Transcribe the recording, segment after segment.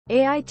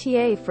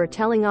AITA for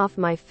telling off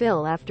my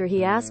FIL after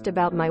he asked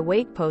about my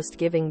weight post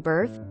giving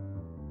birth?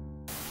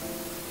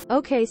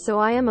 Okay, so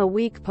I am a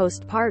week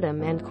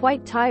postpartum and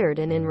quite tired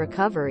and in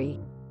recovery.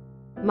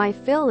 My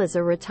FIL is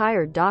a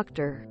retired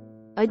doctor.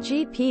 A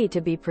GP to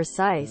be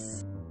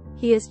precise.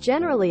 He is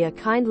generally a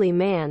kindly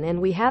man and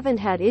we haven't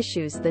had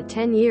issues the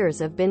 10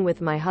 years I've been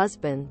with my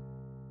husband.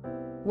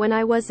 When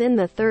I was in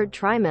the 3rd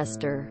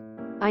trimester,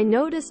 I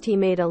noticed he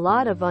made a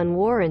lot of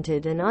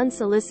unwarranted and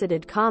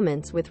unsolicited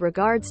comments with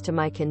regards to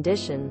my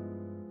condition.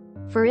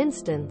 For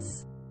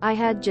instance, I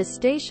had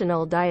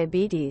gestational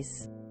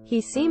diabetes.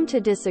 He seemed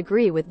to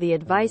disagree with the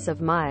advice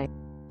of my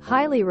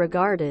highly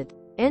regarded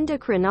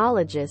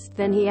endocrinologist.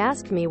 Then he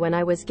asked me when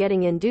I was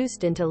getting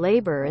induced into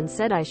labor and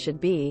said I should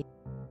be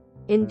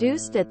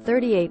induced at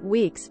 38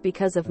 weeks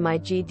because of my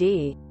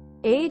GD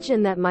age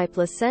and that my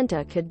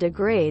placenta could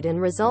degrade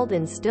and result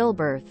in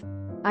stillbirth.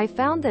 I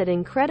found that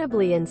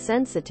incredibly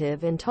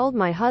insensitive and told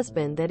my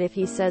husband that if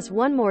he says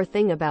one more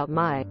thing about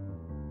my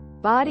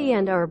body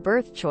and our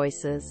birth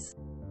choices,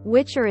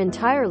 which are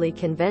entirely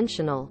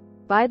conventional.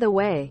 By the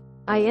way,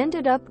 I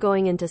ended up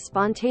going into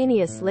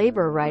spontaneous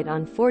labor right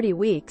on 40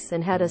 weeks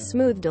and had a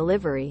smooth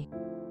delivery.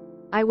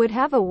 I would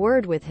have a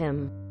word with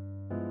him.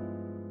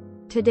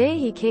 Today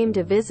he came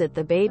to visit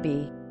the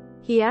baby.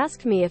 He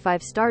asked me if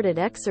I've started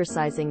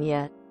exercising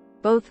yet.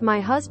 Both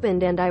my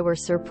husband and I were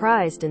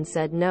surprised and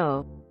said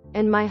no.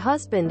 And my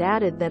husband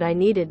added that I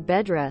needed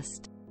bed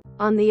rest.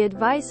 On the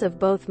advice of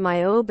both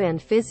my OB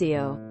and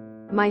physio.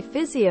 My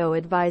physio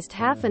advised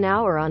half an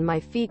hour on my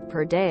feet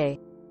per day,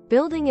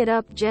 building it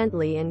up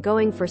gently and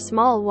going for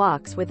small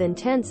walks with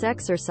intense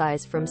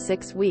exercise from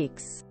 6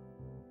 weeks.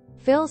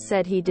 Phil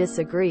said he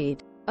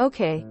disagreed.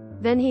 Okay,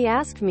 then he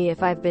asked me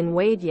if I've been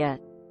weighed yet.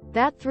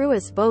 That threw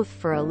us both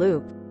for a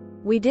loop.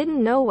 We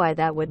didn't know why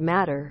that would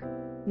matter.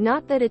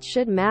 Not that it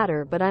should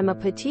matter, but I'm a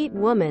petite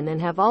woman and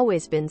have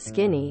always been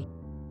skinny.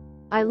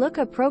 I look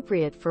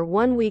appropriate for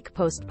 1 week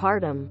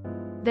postpartum.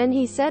 Then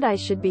he said I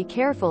should be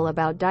careful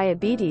about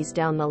diabetes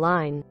down the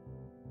line.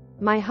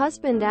 My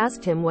husband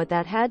asked him what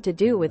that had to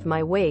do with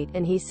my weight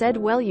and he said,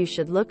 well, you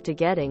should look to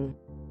getting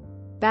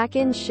back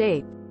in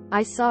shape.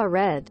 I saw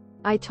red.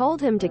 I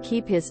told him to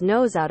keep his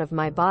nose out of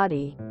my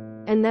body,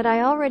 and that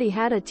I already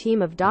had a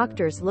team of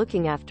doctors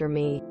looking after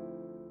me.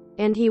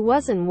 And he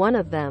wasn't one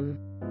of them.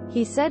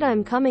 He said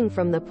I'm coming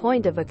from the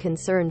point of a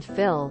concerned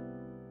Phil.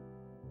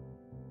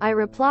 I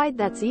replied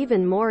that's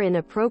even more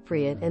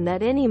inappropriate and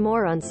that any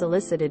more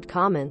unsolicited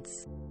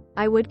comments,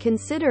 I would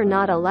consider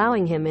not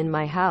allowing him in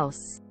my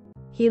house.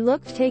 He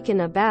looked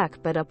taken aback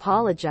but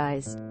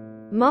apologized,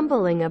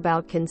 mumbling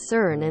about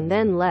concern, and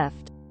then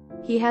left.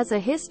 He has a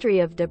history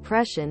of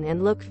depression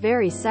and looked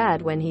very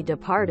sad when he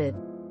departed,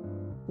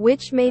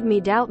 which made me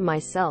doubt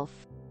myself.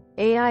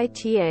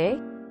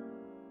 AITA?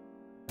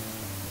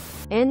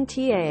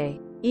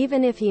 NTA.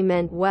 Even if he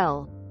meant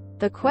well,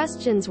 the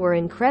questions were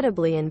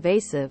incredibly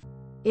invasive,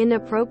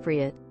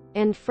 inappropriate,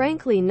 and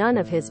frankly none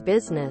of his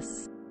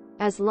business.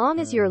 As long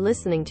as you're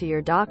listening to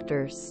your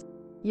doctors,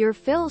 your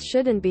Phil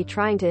shouldn't be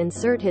trying to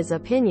insert his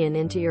opinion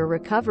into your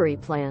recovery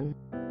plan.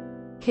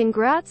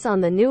 Congrats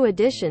on the new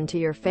addition to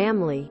your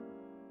family.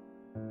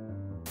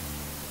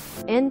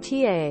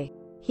 NTA.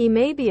 He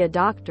may be a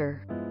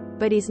doctor,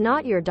 but he's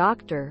not your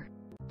doctor.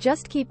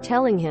 Just keep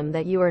telling him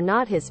that you are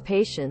not his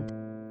patient,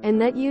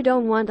 and that you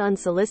don't want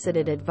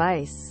unsolicited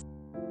advice.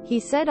 He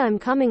said I'm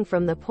coming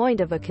from the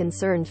point of a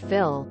concerned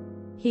Phil.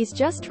 He's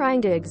just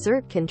trying to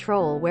exert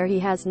control where he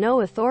has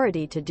no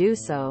authority to do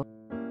so.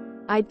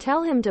 I'd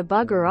tell him to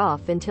bugger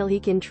off until he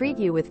can treat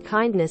you with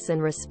kindness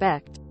and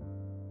respect.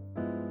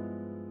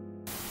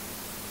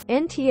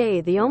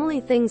 NTA. The only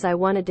things I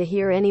wanted to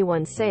hear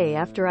anyone say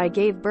after I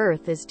gave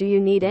birth is, do you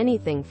need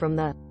anything from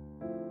the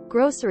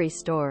grocery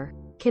store?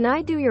 Can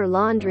I do your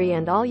laundry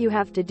and all you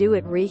have to do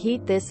is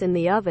reheat this in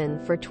the oven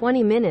for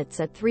 20 minutes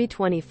at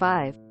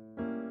 325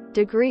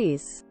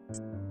 degrees.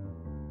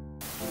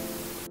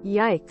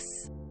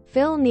 Yikes.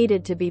 Phil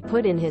needed to be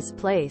put in his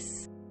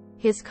place.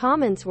 His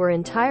comments were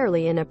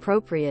entirely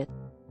inappropriate.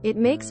 It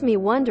makes me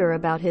wonder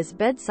about his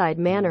bedside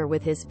manner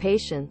with his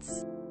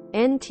patients.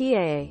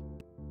 NTA.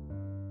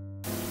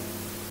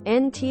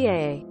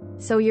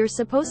 NTA. So you're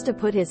supposed to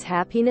put his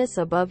happiness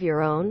above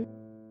your own?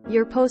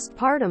 Your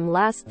postpartum.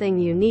 Last thing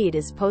you need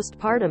is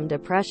postpartum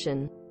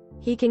depression.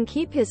 He can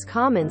keep his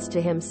comments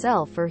to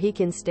himself or he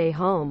can stay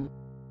home.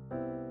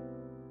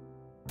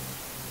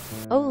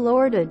 Oh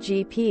Lord, a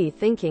GP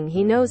thinking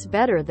he knows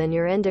better than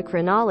your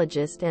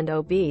endocrinologist and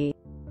OB.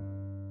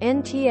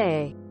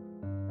 NTA.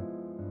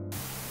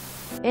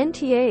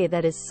 NTA.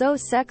 That is so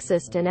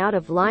sexist and out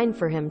of line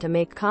for him to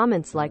make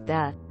comments like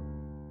that.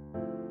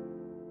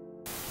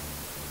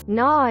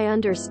 Nah, I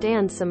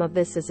understand some of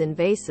this is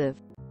invasive,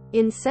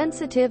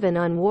 insensitive and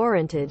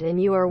unwarranted,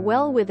 and you are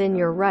well within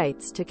your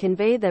rights to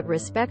convey that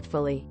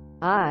respectfully.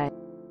 I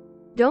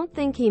don't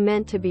think he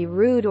meant to be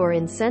rude or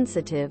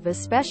insensitive,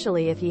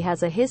 especially if he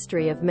has a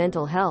history of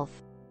mental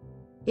health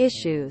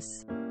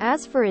issues.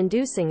 As for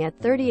inducing at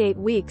 38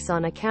 weeks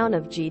on account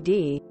of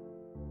GD,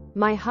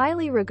 My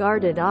highly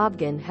regarded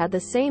Afghan had the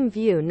same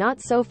view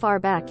not so far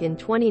back in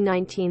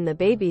 2019. The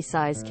baby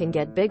size can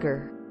get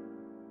bigger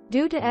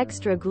due to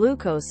extra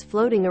glucose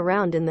floating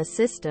around in the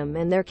system,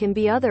 and there can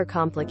be other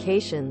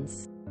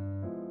complications.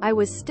 I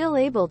was still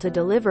able to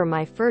deliver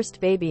my first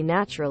baby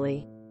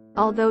naturally,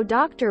 although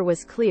doctor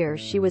was clear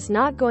she was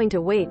not going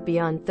to wait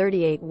beyond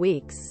 38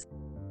 weeks.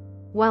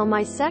 While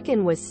my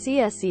second was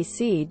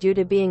CSEC due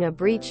to being a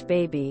breech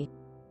baby.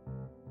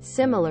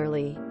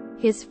 Similarly,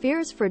 his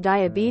fears for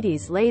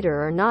diabetes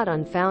later are not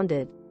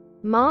unfounded.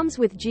 Moms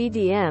with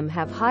GDM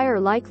have higher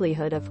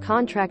likelihood of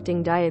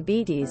contracting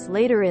diabetes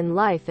later in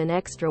life, and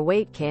extra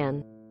weight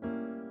can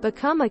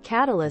become a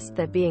catalyst.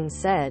 That being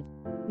said,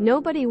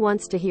 nobody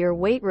wants to hear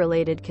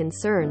weight-related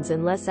concerns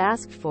unless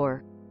asked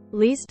for,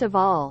 least of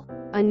all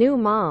a new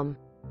mom.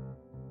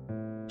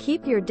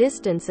 Keep your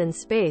distance and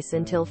space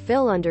until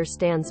Phil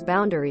understands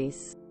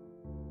boundaries.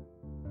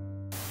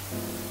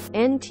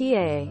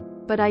 NTA.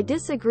 But I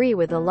disagree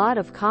with a lot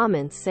of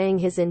comments saying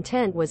his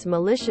intent was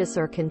malicious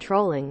or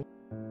controlling.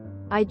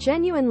 I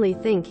genuinely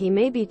think he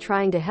may be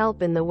trying to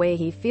help in the way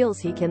he feels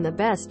he can the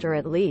best, or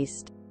at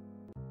least.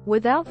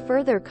 Without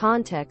further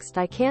context,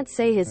 I can't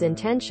say his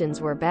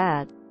intentions were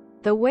bad.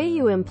 The way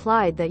you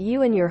implied that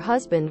you and your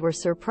husband were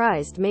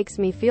surprised makes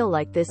me feel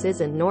like this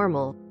isn't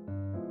normal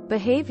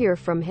behavior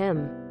from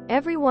him.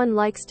 Everyone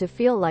likes to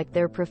feel like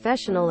their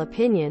professional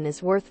opinion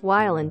is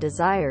worthwhile and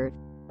desired.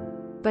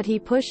 But he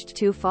pushed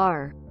too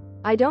far.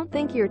 I don't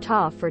think you're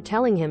tough for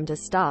telling him to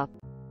stop,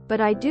 but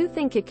I do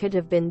think it could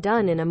have been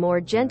done in a more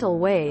gentle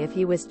way if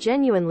he was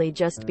genuinely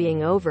just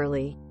being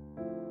overly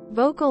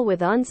vocal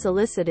with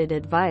unsolicited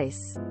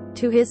advice.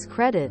 To his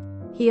credit,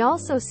 he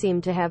also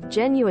seemed to have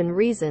genuine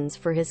reasons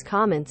for his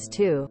comments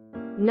too.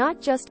 Not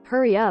just,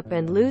 hurry up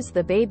and lose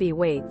the baby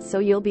weight so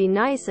you'll be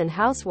nice and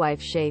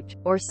housewife-shaped,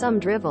 or some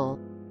drivel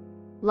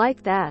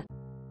like that.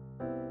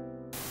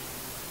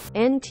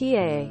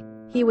 NTA.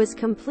 He was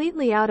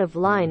completely out of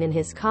line in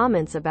his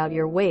comments about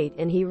your weight,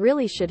 and he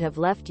really should have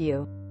left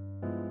you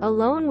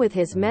alone with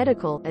his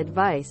medical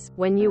advice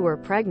when you were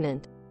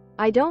pregnant.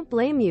 I don't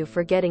blame you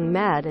for getting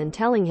mad and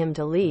telling him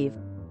to leave.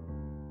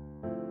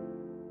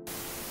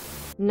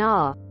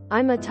 Nah,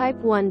 I'm a type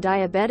 1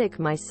 diabetic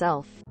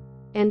myself.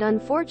 And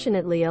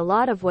unfortunately a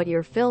lot of what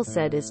your Phil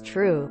said is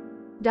true.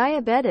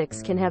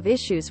 Diabetics can have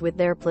issues with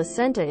their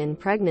placenta in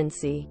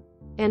pregnancy,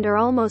 and are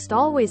almost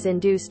always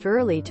induced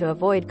early to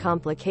avoid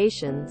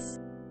complications.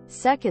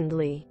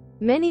 Secondly,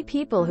 many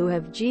people who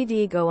have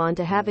GD go on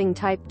to having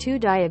type 2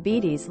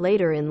 diabetes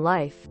later in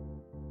life.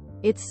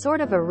 It's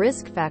sort of a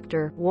risk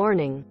factor.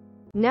 Warning.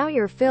 Now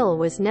your Phil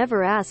was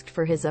never asked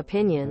for his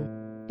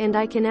opinion, and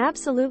I can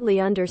absolutely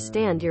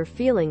understand your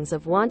feelings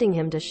of wanting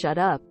him to shut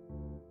up.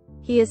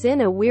 He is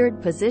in a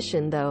weird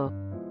position though.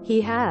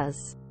 He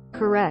has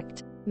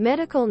correct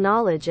medical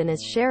knowledge and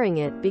is sharing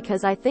it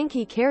because I think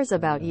he cares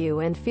about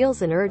you and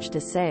feels an urge to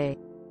say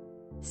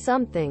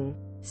something.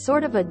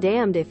 Sort of a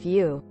damned if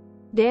you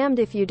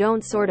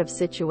don't sort of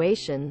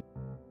situation.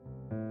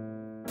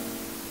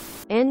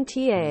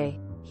 NTA.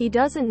 He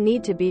doesn't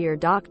need to be your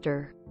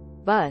doctor.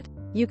 But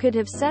you could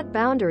have set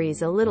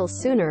boundaries a little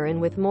sooner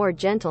and with more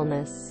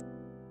gentleness.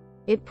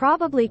 It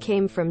probably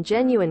came from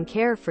genuine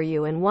care for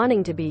you and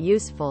wanting to be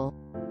useful.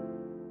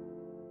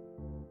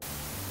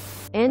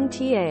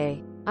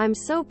 NTA. I'm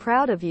so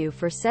proud of you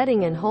for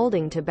setting and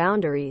holding to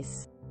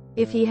boundaries.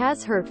 If he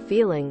has hurt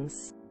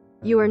feelings,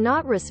 you are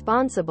not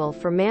responsible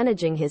for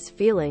managing his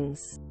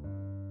feelings.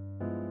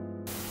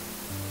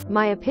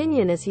 My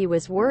opinion is he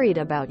was worried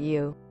about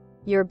you,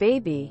 your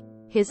baby,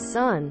 his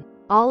son,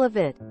 all of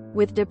it.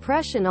 With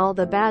depression, all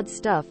the bad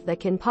stuff that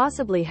can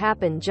possibly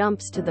happen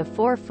jumps to the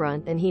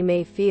forefront, and he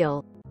may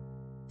feel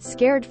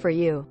scared for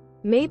you.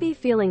 Maybe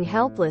feeling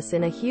helpless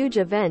in a huge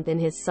event in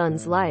his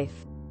son's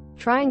life.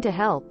 Trying to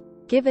help,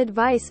 give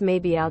advice may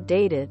be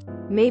outdated.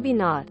 Maybe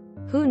not.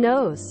 Who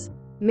knows?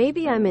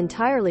 Maybe I'm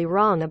entirely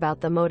wrong about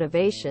the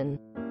motivation.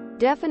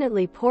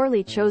 Definitely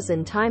poorly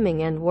chosen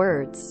timing and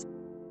words.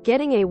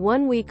 Getting a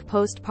 1-week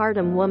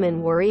postpartum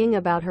woman worrying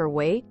about her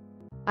weight?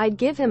 I'd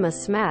give him a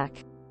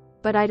smack.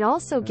 But I'd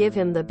also give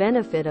him the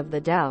benefit of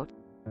the doubt.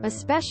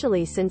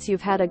 Especially since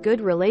you've had a good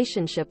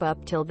relationship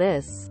up till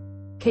this.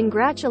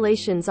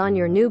 Congratulations on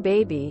your new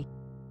baby.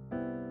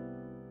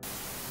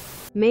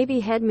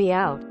 Maybe head me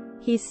out.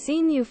 He's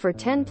seen you for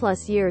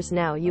 10+ years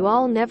now. You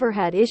all never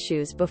had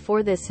issues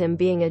before this. Him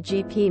being a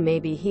GP,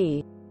 maybe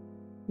he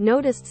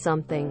noticed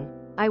something.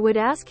 I would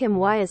ask him,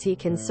 why is he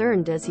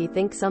concerned? Does he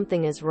think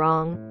something is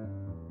wrong?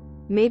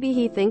 Maybe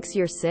he thinks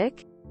you're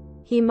sick?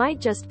 He might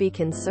just be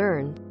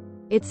concerned.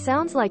 It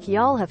sounds like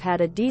y'all have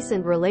had a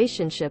decent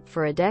relationship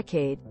for a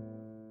decade.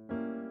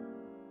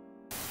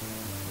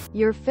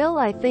 Your Phil,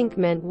 I think,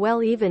 meant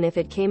well, even if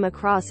it came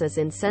across as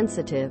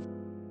insensitive.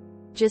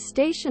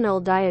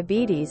 Gestational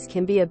diabetes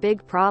can be a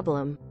big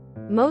problem.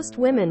 Most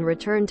women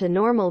return to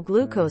normal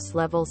glucose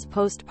levels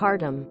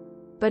postpartum.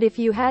 But if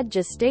you had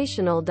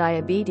gestational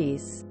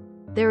diabetes,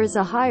 there is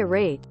a high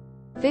rate,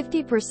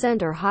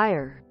 50% or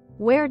higher,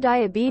 where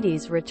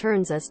diabetes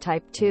returns as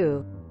type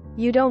 2.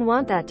 You don't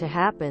want that to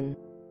happen.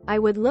 I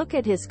would look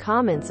at his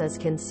comments as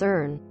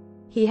concern.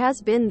 He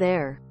has been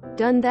there,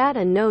 done that,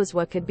 and knows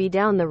what could be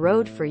down the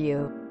road for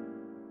you.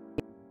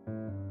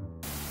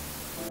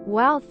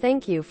 Wow,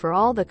 thank you for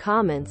all the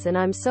comments, and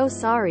I'm so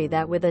sorry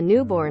that with a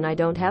newborn I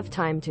don't have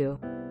time to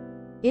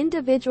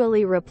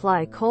individually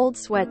reply. Cold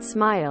sweat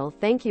smile.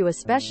 Thank you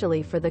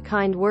especially for the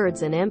kind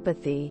words and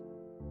empathy.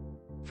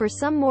 For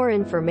some more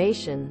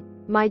information,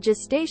 my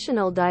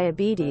gestational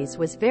diabetes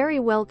was very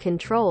well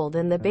controlled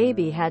and the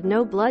baby had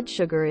no blood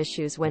sugar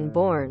issues when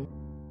born.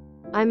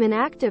 I'm an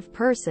active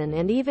person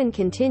and even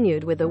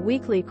continued with a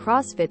weekly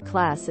CrossFit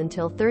class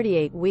until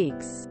 38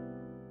 weeks.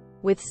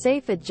 With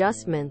safe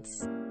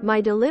adjustments,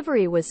 my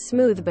delivery was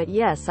smooth, but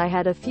yes, I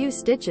had a few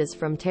stitches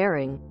from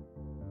tearing.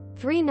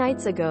 3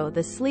 nights ago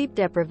the sleep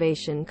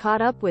deprivation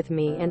caught up with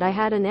me and I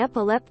had an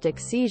epileptic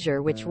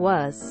seizure which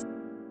was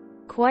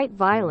quite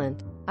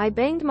violent. I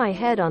banged my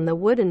head on the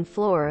wooden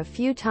floor a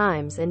few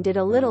times and did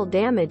a little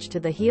damage to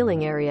the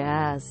healing area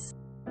as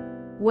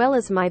well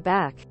as my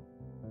back.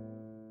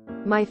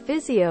 My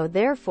physio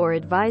therefore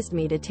advised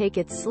me to take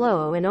it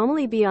slow and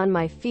only be on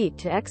my feet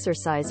to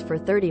exercise for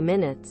 30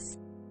 minutes.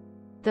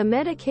 The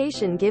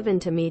medication given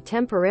to me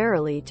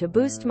temporarily to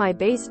boost my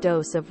base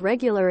dose of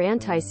regular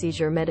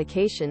anti-seizure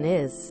medication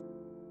is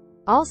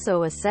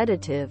also a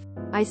sedative.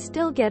 I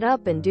still get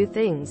up and do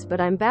things,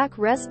 but I'm back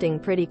resting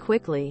pretty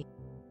quickly.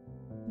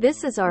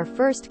 This is our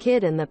first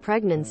kid and the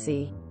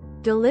pregnancy,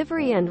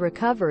 delivery and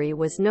recovery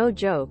was no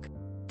joke.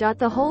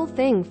 The whole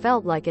thing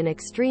felt like an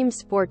extreme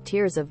sport,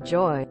 tears of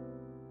joy.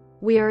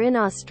 We are in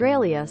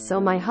Australia,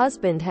 so my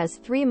husband has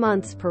 3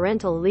 months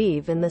parental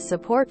leave and the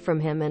support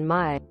from him and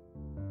my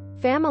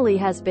family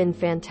has been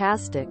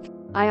fantastic.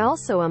 I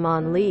also am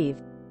on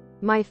leave.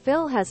 My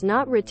Phil has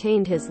not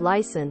retained his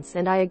license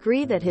and I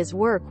agree that his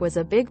work was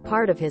a big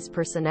part of his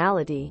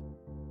personality.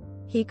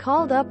 He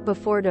called up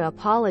before to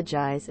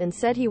apologize and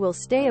said he will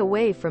stay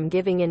away from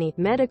giving any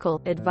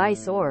medical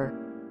advice or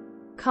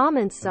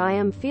comments, so I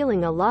am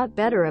feeling a lot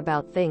better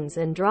about things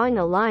and drawing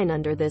a line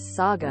under this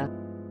saga.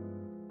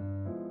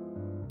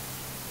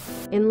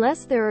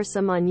 Unless there are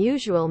some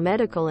unusual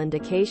medical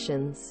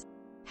indications.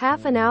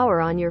 Half an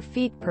hour on your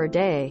feet per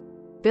day,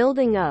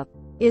 building up,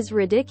 is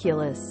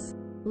ridiculous.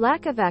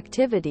 Lack of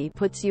activity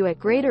puts you at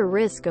greater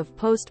risk of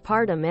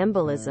postpartum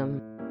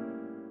embolism.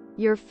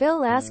 Your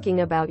Phil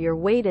asking about your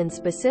weight and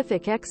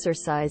specific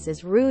exercise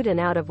is rude and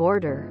out of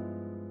order.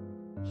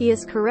 He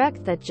is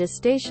correct that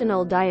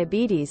gestational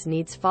diabetes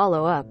needs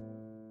follow-up.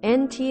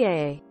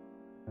 NTA.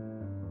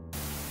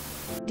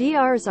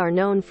 DRs are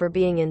known for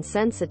being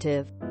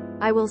insensitive.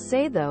 I will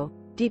say though,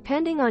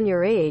 depending on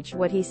your age,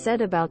 what he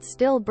said about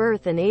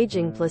stillbirth and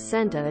aging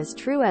placenta is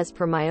true as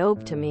per my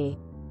OB to me.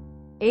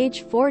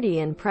 Age 40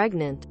 and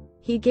pregnant.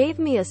 He gave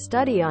me a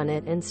study on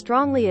it and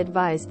strongly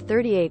advised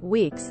 38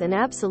 weeks and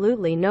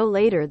absolutely no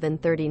later than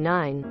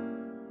 39.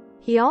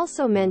 He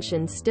also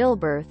mentioned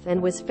stillbirth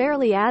and was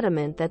fairly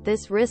adamant that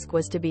this risk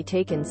was to be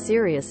taken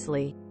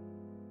seriously.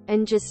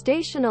 And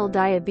gestational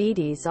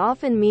diabetes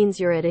often means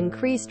you're at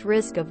increased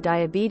risk of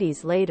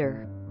diabetes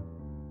later.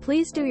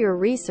 Please do your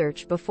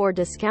research before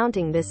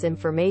discounting this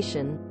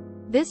information.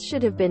 This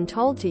should have been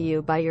told to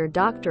you by your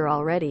doctor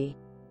already.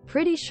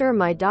 Pretty sure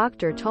my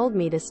doctor told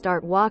me to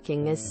start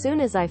walking as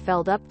soon as I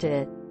felt up to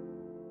it.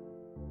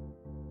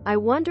 I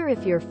wonder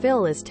if your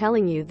Phil is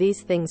telling you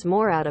these things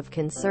more out of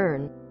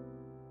concern.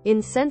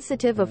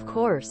 Insensitive, of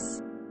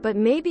course. But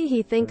maybe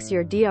he thinks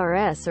your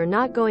DRS are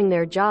not going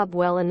their job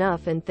well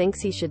enough and thinks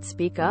he should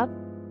speak up?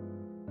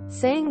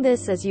 Saying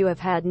this as you have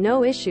had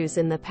no issues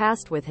in the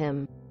past with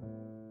him.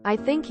 I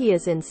think he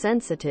is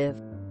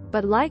insensitive,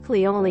 but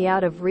likely only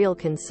out of real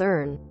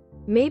concern.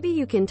 Maybe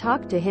you can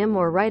talk to him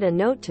or write a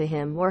note to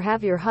him or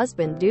have your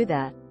husband do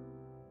that.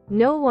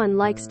 No one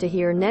likes to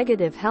hear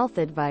negative health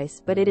advice,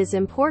 but it is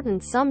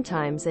important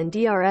sometimes, and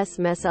DRS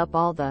mess up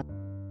all the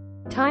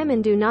time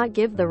and do not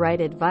give the right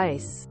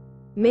advice.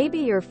 Maybe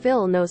your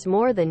Phil knows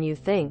more than you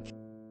think.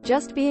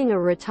 Just being a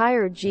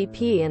retired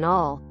GP and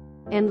all,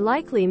 and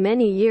likely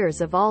many years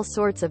of all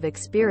sorts of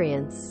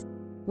experience.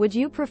 Would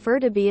you prefer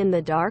to be in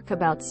the dark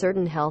about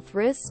certain health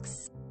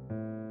risks?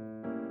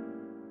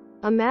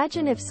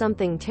 Imagine if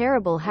something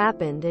terrible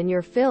happened and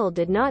your Phil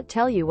did not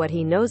tell you what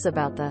he knows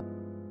about the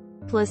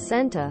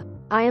placenta.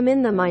 I am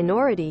in the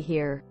minority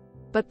here,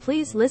 but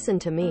please listen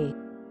to me.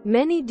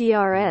 Many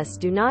DRS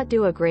do not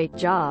do a great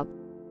job.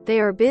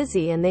 They are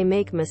busy and they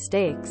make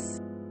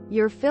mistakes.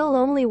 Your Phil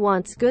only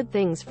wants good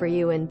things for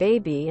you and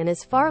baby and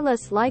is far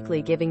less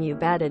likely giving you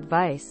bad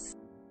advice.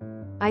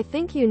 I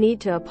think you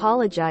need to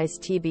apologize,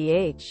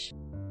 TBH.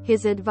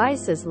 His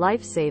advice is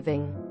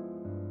life-saving.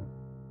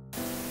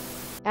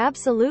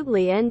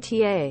 Absolutely,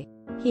 NTA.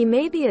 He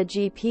may be a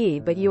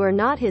GP, but you are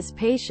not his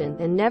patient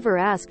and never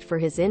asked for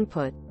his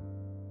input.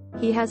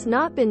 He has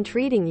not been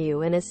treating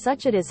you, and as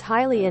such it is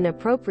highly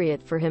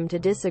inappropriate for him to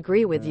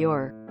disagree with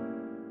your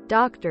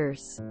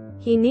doctors.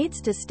 He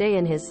needs to stay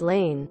in his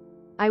lane.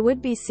 I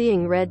would be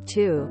seeing red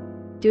too.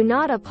 Do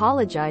not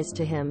apologize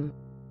to him.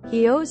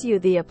 He owes you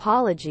the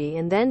apology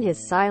and then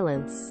his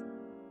silence.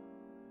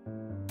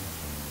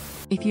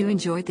 If you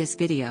enjoyed this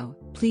video,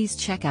 Please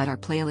check out our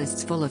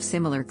playlists full of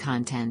similar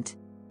content.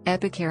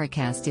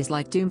 Epicaricast is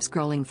like doom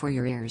scrolling for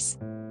your ears.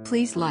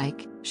 Please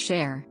like,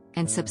 share,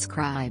 and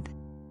subscribe.